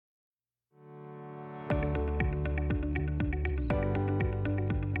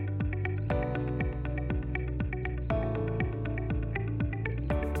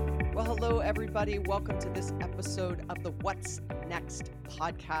everybody. Welcome to this episode of the What's Next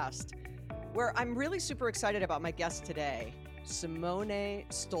podcast, where I'm really super excited about my guest today, Simone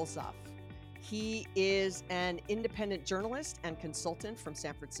Stolzoff. He is an independent journalist and consultant from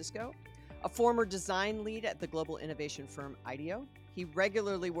San Francisco, a former design lead at the global innovation firm IDEO. He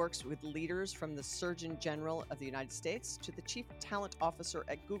regularly works with leaders from the Surgeon General of the United States to the Chief Talent Officer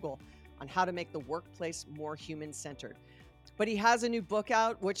at Google on how to make the workplace more human-centered. But he has a new book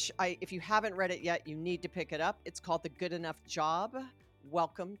out, which if you haven't read it yet, you need to pick it up. It's called The Good Enough Job.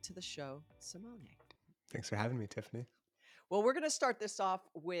 Welcome to the show, Simone. Thanks for having me, Tiffany. Well, we're going to start this off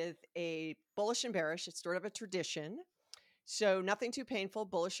with a bullish and bearish. It's sort of a tradition. So nothing too painful.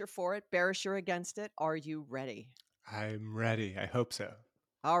 Bullish, you're for it. Bearish, you're against it. Are you ready? I'm ready. I hope so.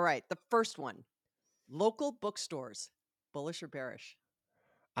 All right. The first one, local bookstores. Bullish or bearish?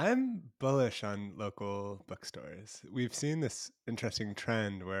 I'm bullish on local bookstores. We've seen this interesting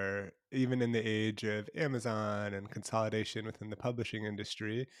trend where even in the age of Amazon and consolidation within the publishing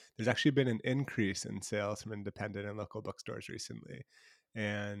industry, there's actually been an increase in sales from independent and local bookstores recently.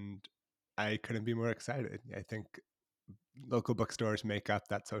 And I couldn't be more excited. I think local bookstores make up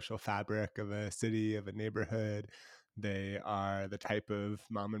that social fabric of a city, of a neighborhood. They are the type of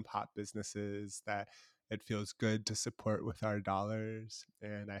mom and pop businesses that it feels good to support with our dollars,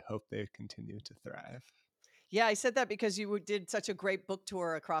 and I hope they continue to thrive. Yeah, I said that because you did such a great book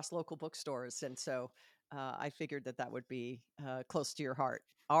tour across local bookstores. And so I figured that would be close to your heart.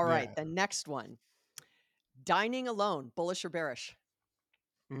 All right. Yeah. The next one, dining alone, bullish or bearish?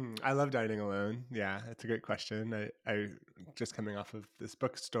 I love dining alone. Yeah, that's a great question. I just coming off of this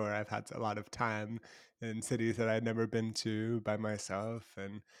bookstore, I've had a lot of time in cities that I'd never been to by myself,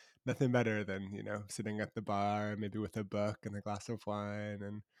 and nothing better than, sitting at the bar, maybe with a book and a glass of wine.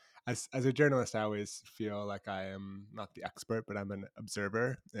 And as a journalist, I always feel like I am not the expert, but I'm an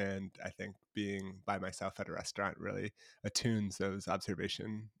observer. And I think being by myself at a restaurant really attunes those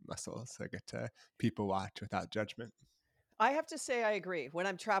observation muscles. I get to people watch without judgment. I have to say I agree. When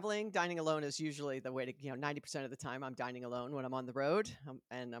I'm traveling, dining alone is usually the way to, 90% of the time I'm dining alone when I'm on the road,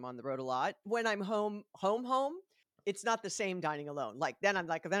 and I'm on the road a lot. When I'm home, it's not the same dining alone. Then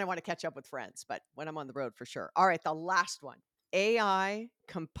I want to catch up with friends, but when I'm on the road for sure. All right, the last one. AI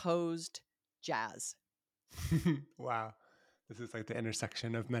composed jazz. Wow. This is like the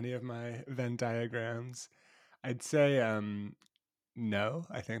intersection of many of my Venn diagrams. I'd say no.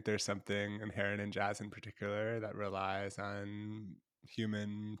 I think there's something inherent in jazz in particular that relies on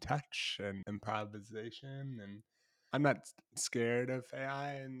human touch and improvisation. And I'm not scared of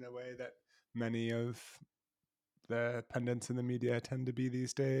AI in the way that many of the pundits in the media tend to be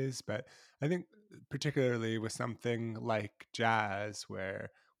these days. But I think particularly with something like jazz,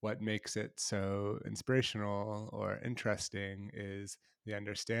 where what makes it so inspirational or interesting is the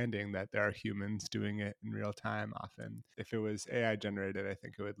understanding that there are humans doing it in real time often. If it was AI generated, I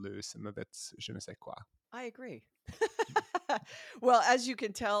think it would lose some of its je ne sais quoi. I agree. Well, as you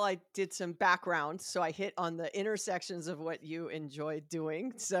can tell, I did some background, so I hit on the intersections of what you enjoy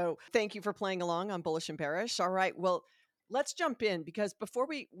doing. So thank you for playing along on Bullish and Bearish. All right, well, let's jump in because before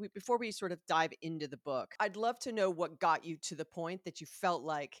we sort of dive into the book, I'd love to know what got you to the point that you felt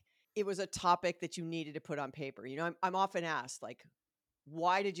like it was a topic that you needed to put on paper. I'm often asked, like,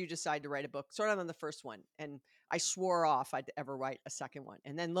 why did you decide to write a book? Sort of on the first one, and I swore off I'd ever write a second one,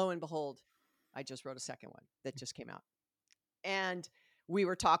 and then lo and behold, I just wrote a second one that just came out. And we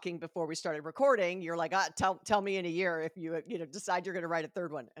were talking before we started recording. You're like, tell me in a year if you decide you're going to write a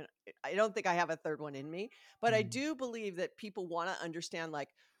third one. And I don't think I have a third one in me, but I do believe that people want to understand like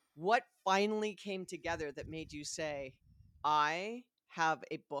what finally came together that made you say, I have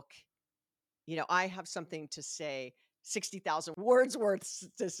a book. I have something to say, 60,000 words worth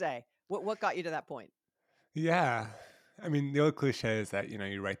to say. What got you to that point? Yeah. I mean, the old cliche is that,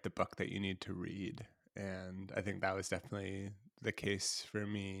 you write the book that you need to read. And I think that was definitely the case for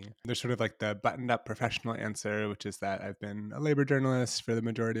me. There's sort of like the buttoned up professional answer, which is that I've been a labor journalist for the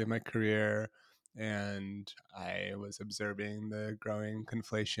majority of my career. And I was observing the growing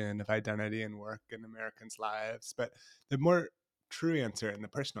conflation of identity and work in Americans' lives. But the more true answer and the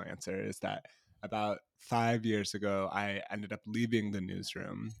personal answer is that about 5 years ago, I ended up leaving the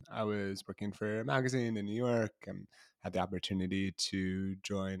newsroom. I was working for a magazine in New York and had the opportunity to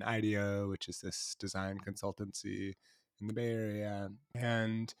join IDEO, which is this design consultancy in the Bay Area.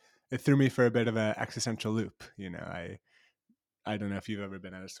 And it threw me for a bit of an existential loop. I don't know if you've ever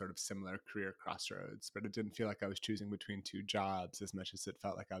been at a sort of similar career crossroads, but it didn't feel like I was choosing between two jobs as much as it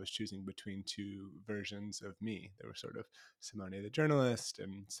felt like I was choosing between two versions of me. There were sort of Simone the journalist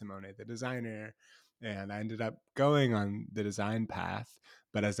and Simone the designer. And I ended up going on the design path,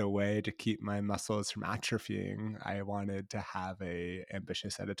 but as a way to keep my muscles from atrophying, I wanted to have a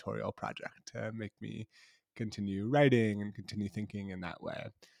ambitious editorial project to make me continue writing and continue thinking in that way.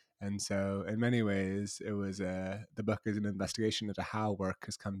 And so, in many ways, the book is an investigation into how work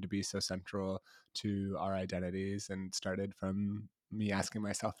has come to be so central to our identities, and started from me asking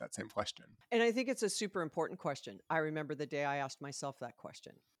myself that same question. And I think it's a super important question. I remember the day I asked myself that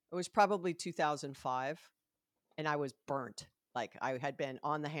question. It was probably 2005, and I was burnt. Like I had been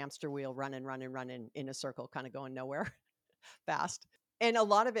on the hamster wheel, running, running, running in a circle, kind of going nowhere fast. And a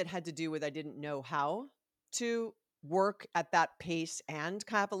lot of it had to do with I didn't know how to work at that pace and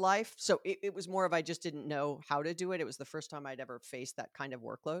have a life. So it was more of I just didn't know how to do it. It was the first time I'd ever faced that kind of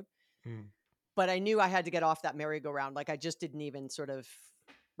workload. Mm. But I knew I had to get off that merry-go-round. Like I just didn't even sort of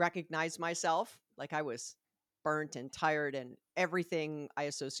recognize myself. Like I was burnt and tired, and everything I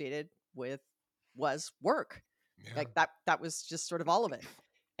associated with was work. Yeah. Like that was just sort of all of it.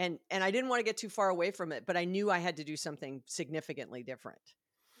 And I didn't want to get too far away from it, but I knew I had to do something significantly different.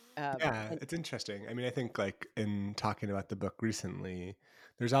 Yeah, And it's interesting. I mean, I think like in talking about the book recently,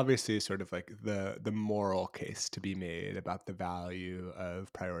 there's obviously sort of like the moral case to be made about the value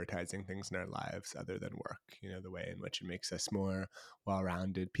of prioritizing things in our lives other than work. You know, the way in which it makes us more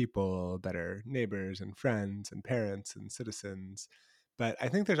well-rounded people, better neighbors and friends and parents and citizens. But I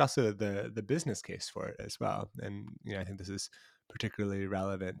think there's also the business case for it as well. And you know, I think this is particularly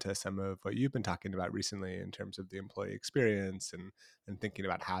relevant to some of what you've been talking about recently in terms of the employee experience, and thinking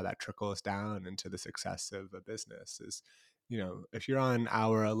about how that trickles down into the success of a business. Is, you know, if you're on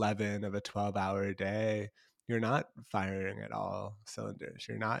hour 11 of a 12-hour day, you're not firing at all cylinders,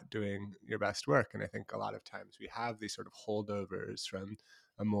 you're not doing your best work. And I think a lot of times we have these sort of holdovers from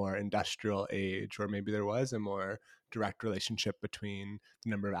a more industrial age, where maybe there was a more direct relationship between the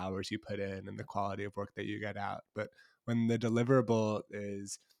number of hours you put in and the quality of work that you get out. But when the deliverable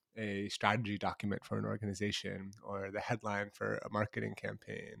is a strategy document for an organization, or the headline for a marketing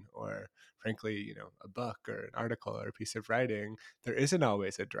campaign, or frankly, you know, a book or an article or a piece of writing, there isn't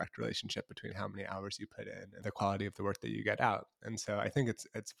always a direct relationship between how many hours you put in and the quality of the work that you get out. And so I think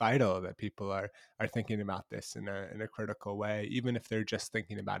it's vital that people are thinking about this in a critical way, even if they're just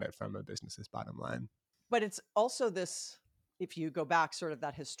thinking about it from a business's bottom line. but it's also this, if you go back sort of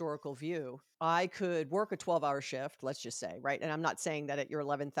that historical view, I could work a 12-hour shift, let's just say, right? And I'm not saying that at your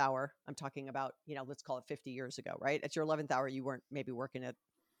 11th hour, I'm talking about, let's call it 50 years ago, right? At your 11th hour, you weren't maybe working at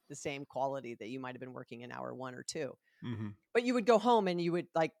the same quality that you might have been working in hour 1 or 2. Hmm. But you would go home and you would,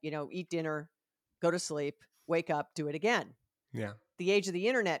 like, eat dinner, go to sleep, wake up, do it again. Yeah. The age of the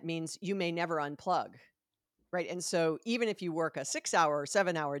internet means you may never unplug. Right. And so even if you work a 6-hour or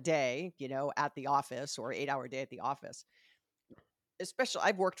 7-hour day, at the office, or 8-hour day at the office, especially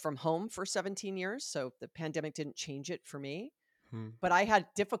I've worked from home for 17 years. So the pandemic didn't change it for me, Hmm. but I had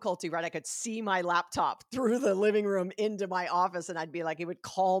difficulty, right? I could see my laptop through the living room into my office, and I'd be like, it would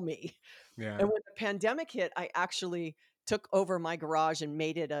call me. Yeah. And when the pandemic hit, I actually took over my garage and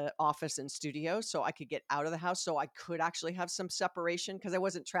made it an office and studio so I could get out of the house, so I could actually have some separation because I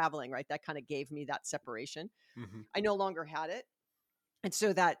wasn't traveling, right? That kind of gave me that separation. Hmm. I no longer had it. And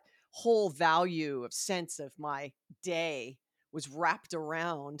so that whole value of sense of my day was wrapped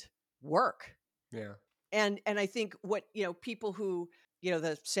around work. Yeah. And I think what, people who,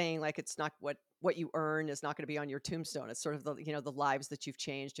 the saying, like, it's not what you earn is not going to be on your tombstone. It's sort of the, the lives that you've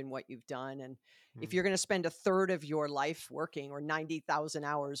changed and what you've done. And if Mm. you're going to spend a third of your life working, or 90,000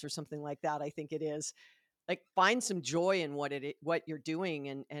 hours or something like that, I think it is, like, find some joy in what you're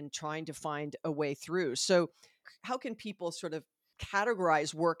doing, and trying to find a way through. So how can people sort of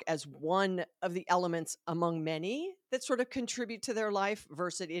categorize work as one of the elements among many that sort of contribute to their life,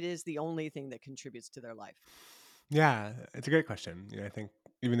 versus it is the only thing that contributes to their life? Yeah, it's a great question. You know, I think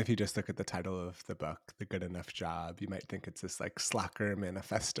even if you just look at the title of the book, The Good Enough Job, you might think it's this like slacker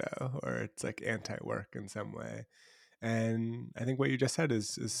manifesto, or it's like anti-work in some way. And I think what you just said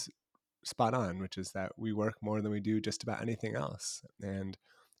is spot on, which is that we work more than we do just about anything else, and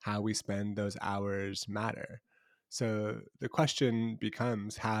how we spend those hours matter. So the question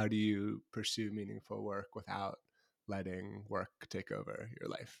becomes, how do you pursue meaningful work without letting work take over your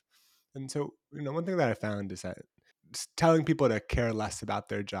life? And so, you know, one thing that I found is that telling people to care less about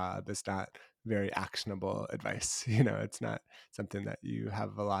their job is not very actionable advice. You know, it's not something that you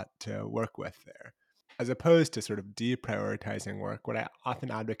have a lot to work with there. as opposed to sort of deprioritizing work, what I often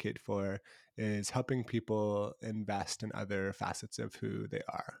advocate for is helping people invest in other facets of who they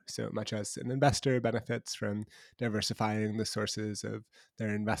are. So much as an investor benefits from diversifying the sources of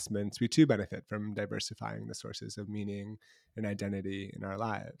their investments, we too benefit from diversifying the sources of meaning and identity in our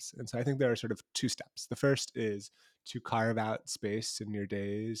lives. And so I think there are sort of two steps. The first is to carve out space in your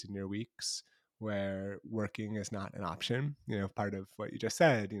days and your weeks where working is not an option. Part of what you just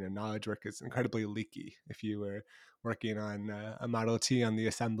said, knowledge work is incredibly leaky. If you were working on a Model T on the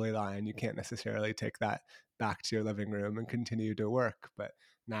assembly line, you can't necessarily take that back to your living room and continue to work. But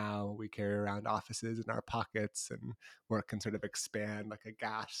now we carry around offices in our pockets, and work can sort of expand like a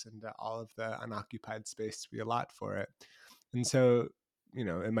gas into all of the unoccupied space we allot for it. And so,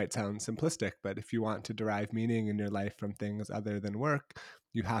 it might sound simplistic, but if you want to derive meaning in your life from things other than work,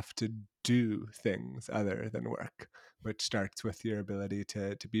 you have to do things other than work, which starts with your ability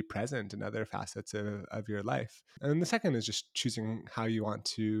to be present in other facets of your life. And then the second is just choosing how you want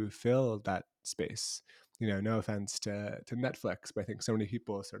to fill that space. No offense to Netflix, but I think so many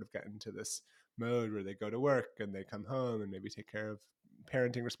people sort of get into this mode where they go to work and they come home and maybe take care of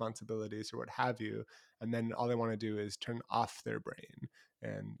parenting responsibilities or what have you, and then all they want to do is turn off their brain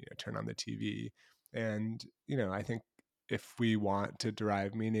and turn on the TV. And I think if we want to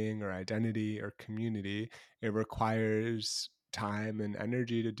derive meaning or identity or community, it requires time and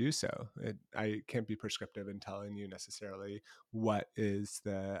energy to do so. I can't be prescriptive in telling you necessarily what is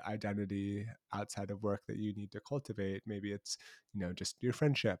the identity outside of work that you need to cultivate. Maybe it's just your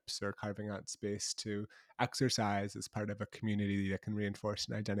friendships, or carving out space to exercise as part of a community that can reinforce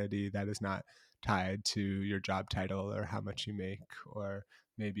an identity that is not tied to your job title or how much you make. Or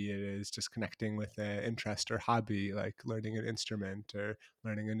maybe it is just connecting with an interest or hobby, like learning an instrument or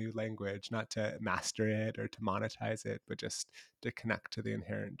learning a new language, not to master it or to monetize it, but just to connect to the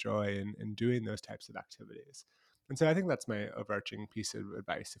inherent joy in doing those types of activities. And so I think that's my overarching piece of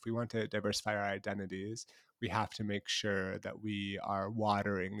advice. If we want to diversify our identities, we have to make sure that we are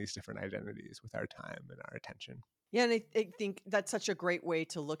watering these different identities with our time and our attention. Yeah, and I think that's such a great way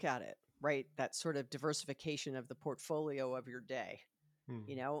to look at it, right? That sort of diversification of the portfolio of your day. Hmm.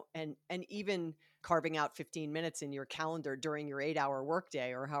 And even carving out 15 minutes in your calendar during your 8-hour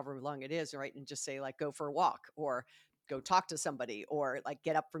workday or however long it is, right? And just say, like, go for a walk, or go talk to somebody, or like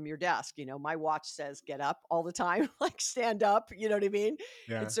get up from your desk. My watch says get up all the time, like stand up, you know what I mean?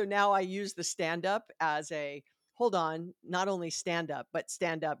 And Yeah. so now I use the stand up as a, hold on, not only stand up, but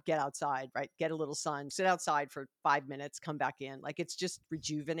stand up, get outside, right? Get a little sun, sit outside for 5 minutes, come back in. Like, it's just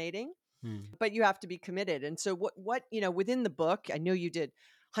rejuvenating, Hmm. but you have to be committed. And so within the book, I know you did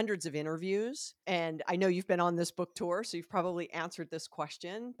hundreds of interviews, and I know you've been on this book tour, so you've probably answered this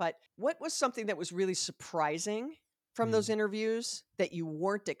question, but what was something that was really surprising from those Hmm. interviews that you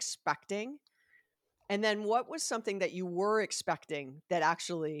weren't expecting? And then what was something that you were expecting that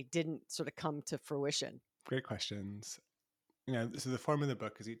actually didn't sort of come to fruition? Great questions. So the form of the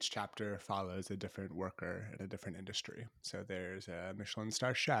book is each chapter follows a different worker in a different industry. So there's a Michelin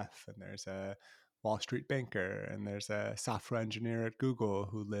star chef, and there's a Wall Street banker, and there's a software engineer at Google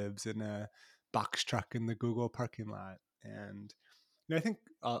who lives in a box truck in the Google parking lot. And I think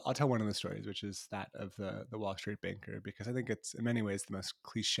I'll tell one of the stories, which is that of the Wall Street banker, because I think it's in many ways the most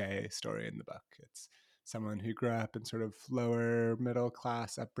cliche story in the book. It's someone who grew up in sort of lower middle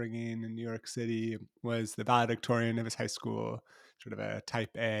class upbringing in New York City, was the valedictorian of his high school, sort of a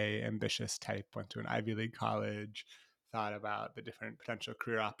type A, ambitious type, went to an Ivy League college, thought about the different potential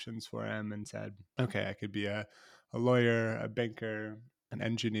career options for him and said, okay, I could be a lawyer, a banker, an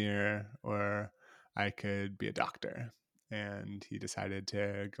engineer, or I could be a doctor. And he decided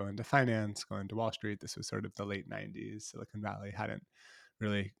to go into finance, go into Wall Street. This was sort of the late 90s. Silicon Valley hadn't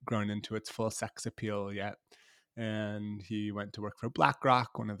really grown into its full sex appeal yet. And he went to work for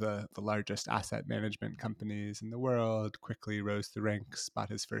BlackRock, one of the largest asset management companies in the world, quickly rose the ranks, bought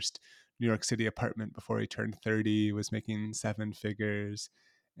his first New York City apartment before he turned 30, was making seven figures.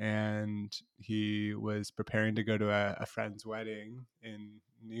 And he was preparing to go to a friend's wedding in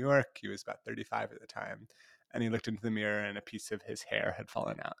New York. He was about 35 at the time. And he looked into the mirror, and a piece of his hair had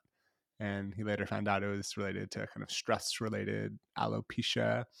fallen out. And he later found out it was related to kind of stress related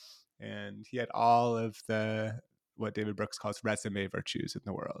alopecia. And he had all of the what David Brooks calls resume virtues in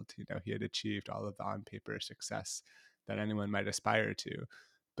the world. He had achieved all of the on paper success that anyone might aspire to,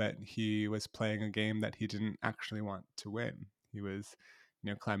 but he was playing a game that he didn't actually want to win. He was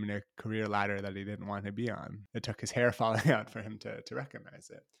climbing a career ladder that he didn't want to be on. It took his hair falling out for him to recognize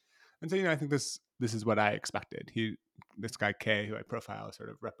it. And so, I think this is what I expected. This guy K, who I profile, sort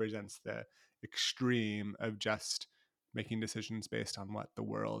of represents the extreme of just making decisions based on what the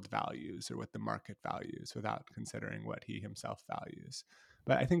world values or what the market values without considering what he himself values.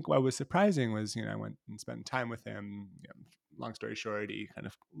 But I think what was surprising was, I went and spent time with him. Long story short, he kind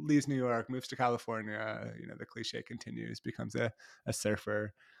of leaves New York, moves to California. The cliche continues, becomes a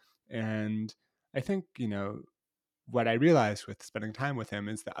surfer. And I think, what I realized with spending time with him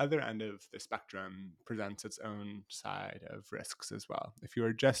is the other end of the spectrum presents its own side of risks as well. If you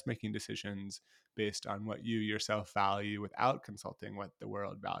are just making decisions based on what you yourself value without consulting what the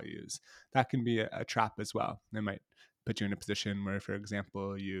world values, that can be a trap as well. It might put you in a position where, for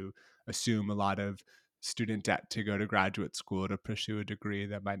example, you assume a lot of student debt to go to graduate school to pursue a degree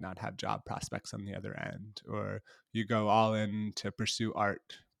that might not have job prospects on the other end, or you go all in to pursue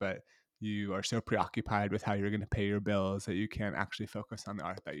art, but you are so preoccupied with how you're going to pay your bills that you can't actually focus on the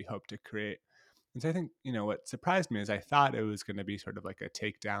art that you hope to create. And so I think, what surprised me is I thought it was going to be sort of like a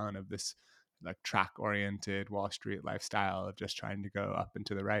takedown of this like track oriented Wall Street lifestyle of just trying to go up and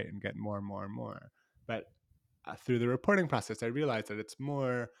to the right and get more and more and more. But through the reporting process, I realized that it's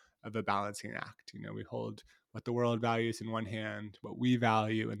more of a balancing act. We hold what the world values in one hand, what we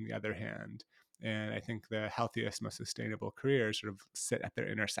value in the other hand. And I think the healthiest, most sustainable careers sort of sit at their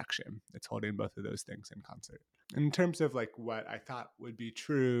intersection. It's holding both of those things in concert. In terms of like what I thought would be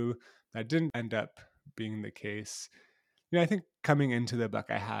true, that didn't end up being the case. I think coming into the book,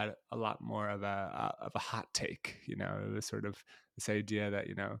 I had a lot more of a hot take. It was sort of this idea that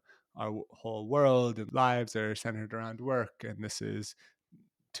our whole world and lives are centered around work, and this is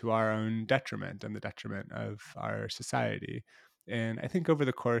to our own detriment and the detriment of our society. And I think over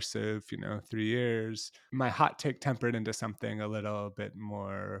the course of 3 years, my hot take tempered into something a little bit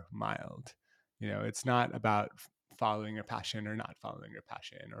more mild. It's not about following your passion or not following your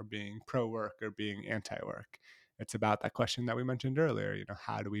passion, or being pro work or being anti work. It's about that question that we mentioned earlier.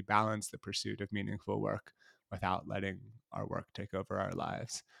 How do we balance the pursuit of meaningful work without letting our work take over our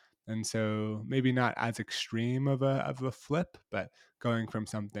lives? And so maybe not as extreme of a flip, but going from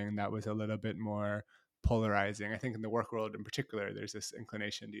something that was a little bit more polarizing. I think in the work world in particular, there's this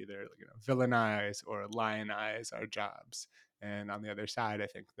inclination to either villainize or lionize our jobs. And on the other side, I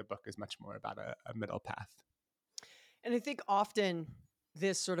think the book is much more about a middle path. And I think often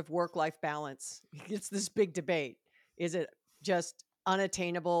this sort of work-life balance, it's this big debate. Is it just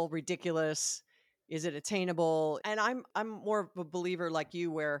unattainable, ridiculous? Is it attainable? And I'm more of a believer like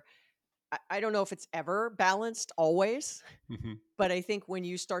you, where I don't know if it's ever balanced always, Mm-hmm. but I think when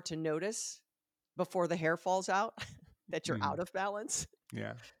you start to notice before the hair falls out that you're Mm. out of balance,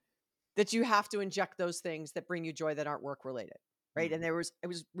 Yeah. that you have to inject those things that bring you joy that aren't work related. Right. And Mm. I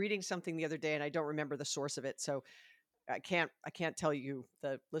was reading something the other day and I don't remember the source of it. So I can't tell you,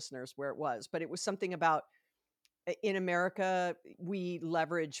 the listeners, where it was, but it was something about in America, we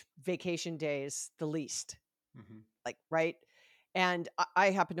leverage vacation days the least. Mm-hmm. Like, right? And I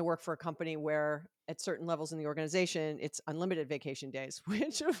happen to work for a company where at certain levels in the organization, it's unlimited vacation days,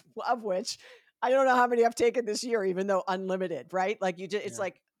 which of which I don't know how many I've taken this year, even though unlimited, right? Like you just, it's Yeah.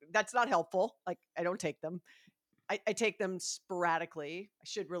 like, that's not helpful. Like I don't take them. I take them sporadically. I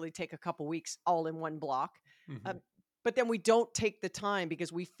should really take a couple weeks all in one block. Mm-hmm. Um, but then we don't take the time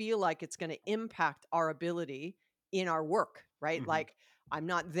because we feel like it's going to impact our ability in our work, right? Mm-hmm. Like I'm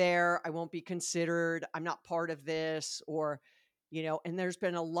not there, I won't be considered, I'm not part of this, or, and there's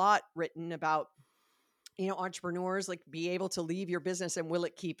been a lot written about, entrepreneurs, like be able to leave your business and will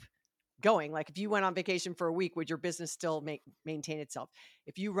it keep going? Like if you went on vacation for a week, would your business still maintain itself?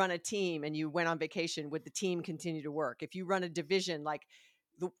 If you run a team and you went on vacation, would the team continue to work? If you run a division, like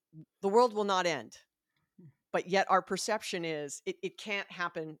the the world will not end. But yet our perception is it can't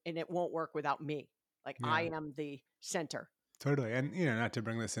happen and it won't work without me. Like I Yeah. am the center. Totally. And, not to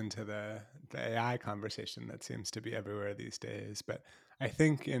bring this into the AI conversation that seems to be everywhere these days, but I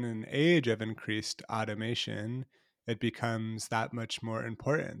think in an age of increased automation, it becomes that much more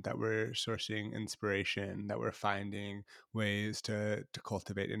important that we're sourcing inspiration, that we're finding ways to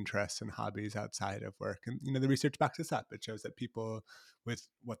cultivate interests and hobbies outside of work. And, the research backs this up. It shows that people with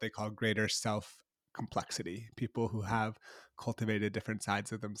what they call greater self complexity, people who have cultivated different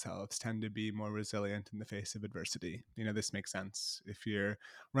sides of themselves, tend to be more resilient in the face of adversity. This makes sense. If you're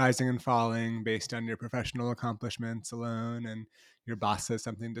rising and falling based on your professional accomplishments alone, and your boss says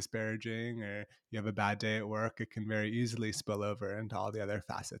something disparaging, or you have a bad day at work, it can very easily spill over into all the other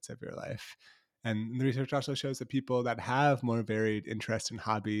facets of your life. And the research also shows that people that have more varied interests and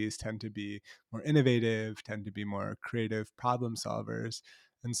hobbies tend to be more innovative, tend to be more creative problem solvers.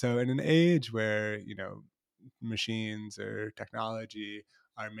 And so, in an age where, machines or technology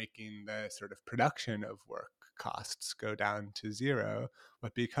are making the sort of production of work costs go down to zero,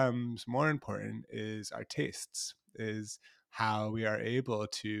 what becomes more important is our tastes is how we are able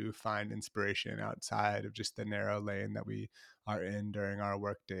to find inspiration outside of just the narrow lane that we are in during our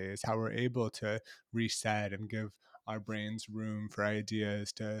work days, how we're able to reset and give our brains room for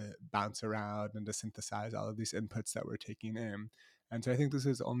ideas to bounce around and to synthesize all of these inputs that we're taking in. And so I think this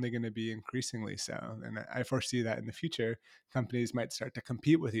is only going to be increasingly so. And I foresee that in the future, companies might start to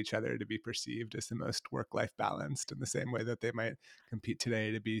compete with each other to be perceived as the most work life balanced in the same way that they might compete today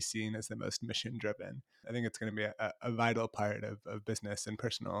to be seen as the most mission driven. I think it's going to be a vital part of business and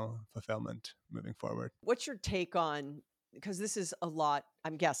personal fulfillment moving forward. What's your take on, because this is a lot,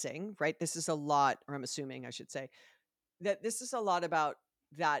 I'm guessing, right? This is a lot, or I'm assuming I should say, that this is a lot about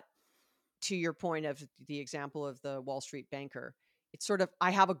that, to your point of the example of the Wall Street banker. It's sort of,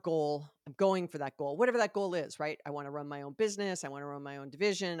 I have a goal, I'm going for that goal, whatever that goal is, right? I want to run my own business, I want to run my own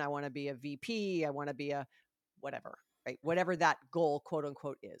division, I want to be a VP, I want to be a whatever, right? Whatever that goal, quote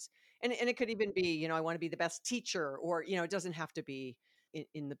unquote, is. And it could even be, I want to be the best teacher, or, it doesn't have to be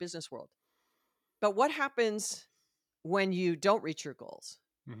in the business world. But what happens when you don't reach your goals?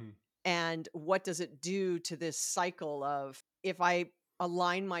 Mm-hmm. And what does it do to this cycle of, if I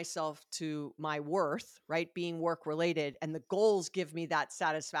align myself to my worth, right? Being work related, and the goals give me that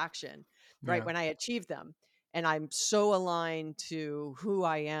satisfaction, right? Yeah. When I achieve them, and I'm so aligned to who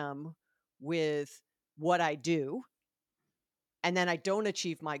I am with what I do, and then I don't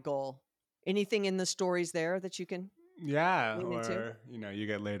achieve my goal. Anything in the stories there that you can Yeah, lean into? or you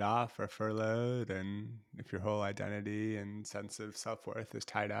get laid off or furloughed, and if your whole identity and sense of self-worth is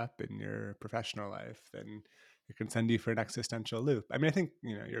tied up in your professional life, then it can send you for an existential loop. I mean, I think,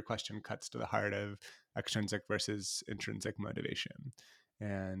 your question cuts to the heart of extrinsic versus intrinsic motivation.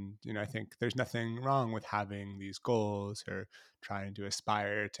 And, I think there's nothing wrong with having these goals or trying to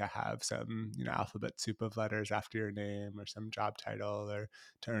aspire to have some, alphabet soup of letters after your name or some job title or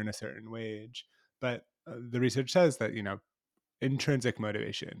to earn a certain wage. But the research says that, intrinsic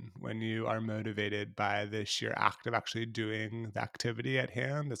motivation, when you are motivated by the sheer act of actually doing the activity at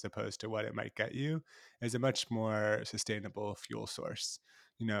hand as opposed to what it might get you, is a much more sustainable fuel source.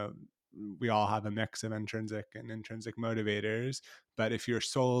 You know, we all have a mix of intrinsic and intrinsic motivators, but if you're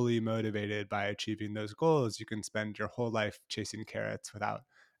solely motivated by achieving those goals, you can spend your whole life chasing carrots without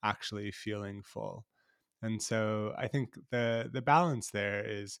actually feeling full. And so I think the balance there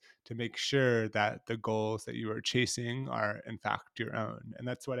is to make sure that the goals that you are chasing are in fact your own. And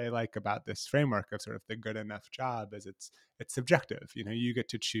that's what I like about this framework of sort of the good enough job is it's subjective. You get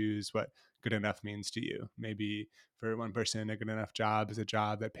to choose what good enough means to you. Maybe for one person, a good enough job is a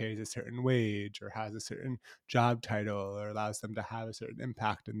job that pays a certain wage or has a certain job title or allows them to have a certain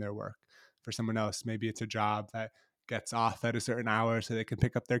impact in their work. For someone else, maybe it's a job that gets off at a certain hour so they can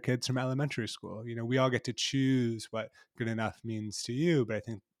pick up their kids from elementary school. We all get to choose what good enough means to you. But I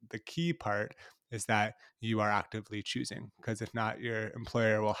think the key part is that you are actively choosing, because if not, your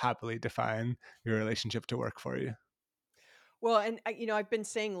employer will happily define your relationship to work for you. Well, and I've been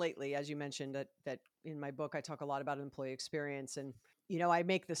saying lately, as you mentioned, that in my book I talk a lot about employee experience, and I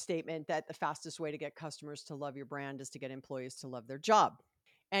make the statement that the fastest way to get customers to love your brand is to get employees to love their job.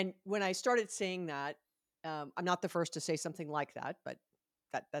 And when I started saying that, I'm not the first to say something like that, but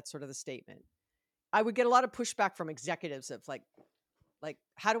that's sort of the statement. I would get a lot of pushback from executives of like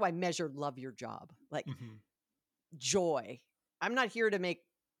how do I measure love your job? Like Mm-hmm. joy. I'm not here to make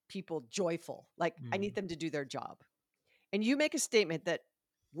people joyful. Like I Mm-hmm. need them to do their job. And you make a statement that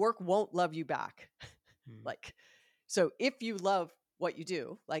work won't love you back. Like, so if you love what you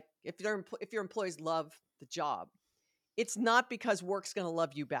do, like if your employees love the job, it's not because work's going to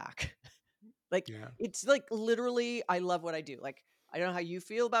love you back. Like Yeah. it's like literally, I love what I do. Like I don't know how you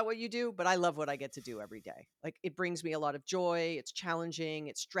feel about what you do, but I love what I get to do every day. Like it brings me a lot of joy. It's challenging.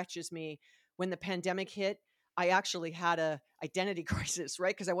 It stretches me. When the pandemic hit, I actually had a identity crisis,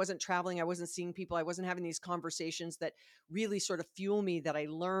 right? Because I wasn't traveling, I wasn't seeing people, I wasn't having these conversations that really sort of fuel me, that I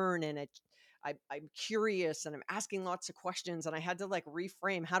learn, and I'm curious and I'm asking lots of questions, and I had to like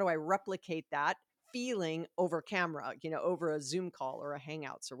reframe, how do I replicate that feeling over camera, over a Zoom call or a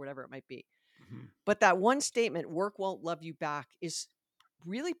Hangouts or whatever it might be. Mm-hmm. But that one statement, "Work won't love you back," is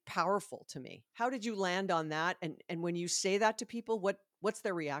really powerful to me. How did you land on that? And when you say that to people, what's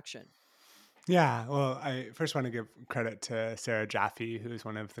their reaction? Yeah, well, I first want to give credit to Sarah Jaffe, who's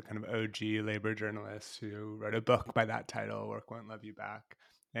one of the kind of OG labor journalists who wrote a book by that title, Work Won't Love You Back.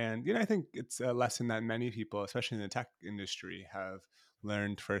 And, I think it's a lesson that many people, especially in the tech industry, have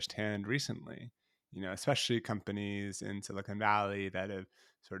learned firsthand recently. especially companies in Silicon Valley that have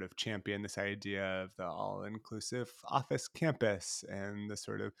sort of championed this idea of the all inclusive office campus and the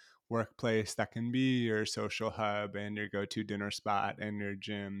sort of workplace that can be your social hub and your go to dinner spot and your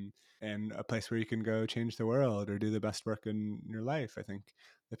gym and a place where you can go change the world or do the best work in your life. I think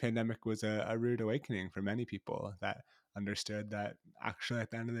the pandemic was a rude awakening for many people that understood that actually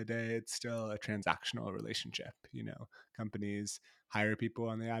at the end of the day, it's still a transactional relationship. Companies hire people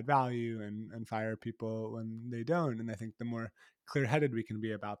when they add value and fire people when they don't. And I think the more clear headed we can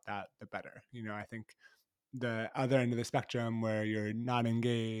be about that, the better. I think the other end of the spectrum where you're not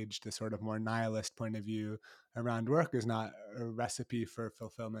engaged, the sort of more nihilist point of view around work is not a recipe for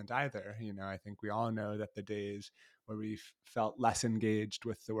fulfillment either. I think we all know that the days where we felt less engaged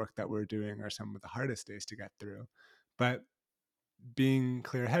with the work that we're doing are some of the hardest days to get through. But being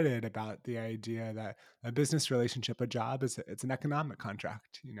clear-headed about the idea that a business relationship, a job, it's an economic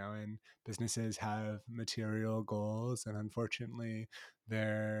contract, and businesses have material goals, and unfortunately,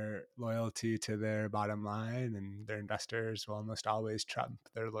 their loyalty to their bottom line and their investors will almost always trump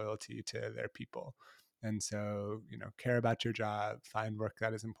their loyalty to their people. And so, care about your job, find work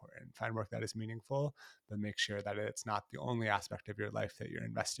that is important, find work that is meaningful, but make sure that it's not the only aspect of your life that you're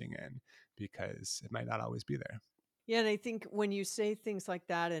investing in because it might not always be there. Yeah, and I think when you say things like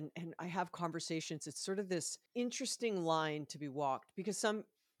that and I have conversations, it's sort of this interesting line to be walked because some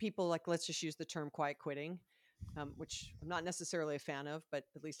people, like, let's just use the term quiet quitting, which I'm not necessarily a fan of, but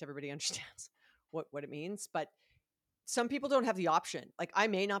at least everybody understands what it means. But some people don't have the option. Like, I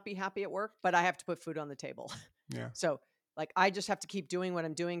may not be happy at work, but I have to put food on the table. Yeah. So, like, I just have to keep doing what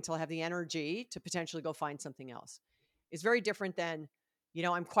I'm doing till I have the energy to potentially go find something else. It's very different than,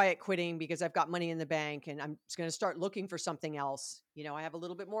 I'm quiet quitting because I've got money in the bank and I'm just going to start looking for something else. I have a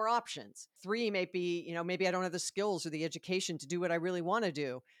little bit more options. Three may be, maybe I don't have the skills or the education to do what I really want to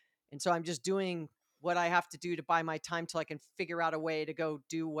do. And so I'm just doing what I have to do to buy my time till I can figure out a way to go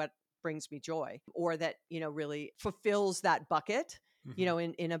do what brings me joy or that, really fulfills that bucket, Hmm.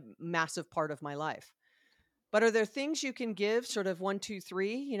 in a massive part of my life. But are there things you can give sort of one, two,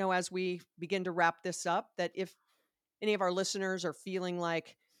 three, as we begin to wrap this up, that if any of our listeners are feeling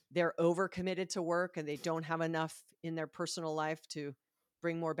like they're overcommitted to work and they don't have enough in their personal life to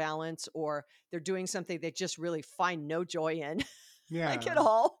bring more balance, or they're doing something they just really find no joy in, like at Yeah.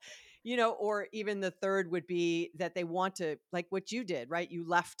 all, or even the third would be that they want to, like what you did, right? You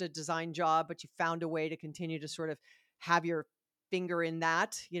left a design job, but you found a way to continue to sort of have your finger in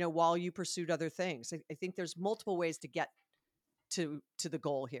that, while you pursued other things. I think there's multiple ways to get to the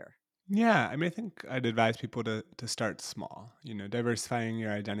goal here. Yeah, I mean, I think I'd advise people to start small. Diversifying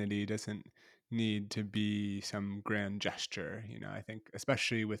your identity doesn't need to be some grand gesture. I think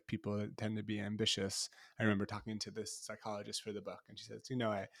especially with people that tend to be ambitious. I remember talking to this psychologist for the book, and she says,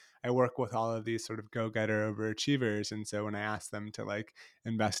 I work with all of these sort of go-getter overachievers, and so when I ask them to like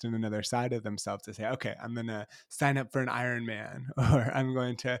invest in another side of themselves, to say, okay, I'm gonna sign up for an Ironman, or I'm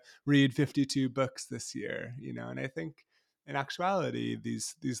going to read 52 books this year. And I think in actuality,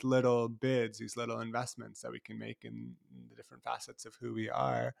 these little bids, these little investments that we can make in the different facets of who we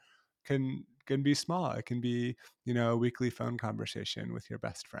are can be small. It can be, a weekly phone conversation with your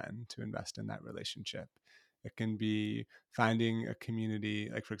best friend to invest in that relationship. It can be finding a community.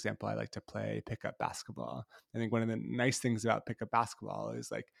 Like, for example, I like to play pickup basketball. I think one of the nice things about pickup basketball is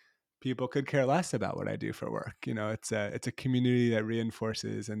like people could care less about what I do for work. It's a community that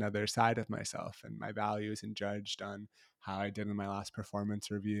reinforces another side of myself, and my value isn't judged on how I did in my last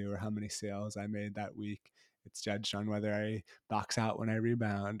performance review or how many sales I made that week. It's judged on whether I box out when I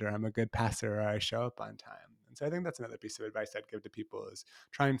rebound or I'm a good passer or I show up on time. And so I think that's another piece of advice I'd give to people is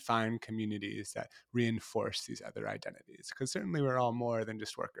try and find communities that reinforce these other identities. Because certainly we're all more than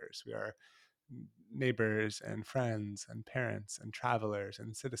just workers. We are neighbors and friends and parents and travelers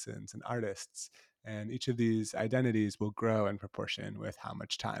and citizens and artists. And each of these identities will grow in proportion with how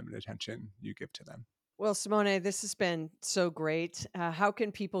much time and attention you give to them. Well, Simone, this has been so great. How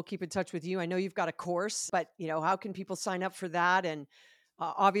can people keep in touch with you? I know you've got a course, but how can people sign up for that? And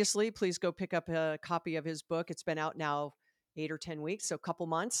obviously, please go pick up a copy of his book. It's been out now 8 or 10 weeks, so a couple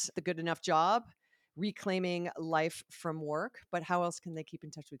months. The Good Enough Job, Reclaiming Life from Work. But how else can they keep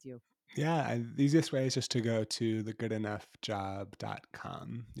in touch with you? Yeah, the easiest way is just to go to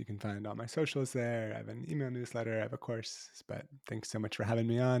thegoodenoughjob.com. You can find all my socials there. I have an email newsletter, I have a course. But thanks so much for having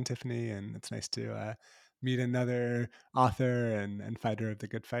me on, Tiffany. And it's nice to meet another author and fighter of the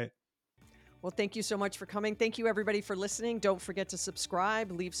good fight. Well, thank you so much for coming. Thank you, everybody, for listening. Don't forget to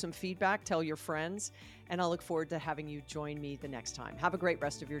subscribe, leave some feedback, tell your friends, and I'll look forward to having you join me the next time. Have a great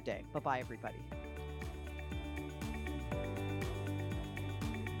rest of your day. Bye bye, everybody.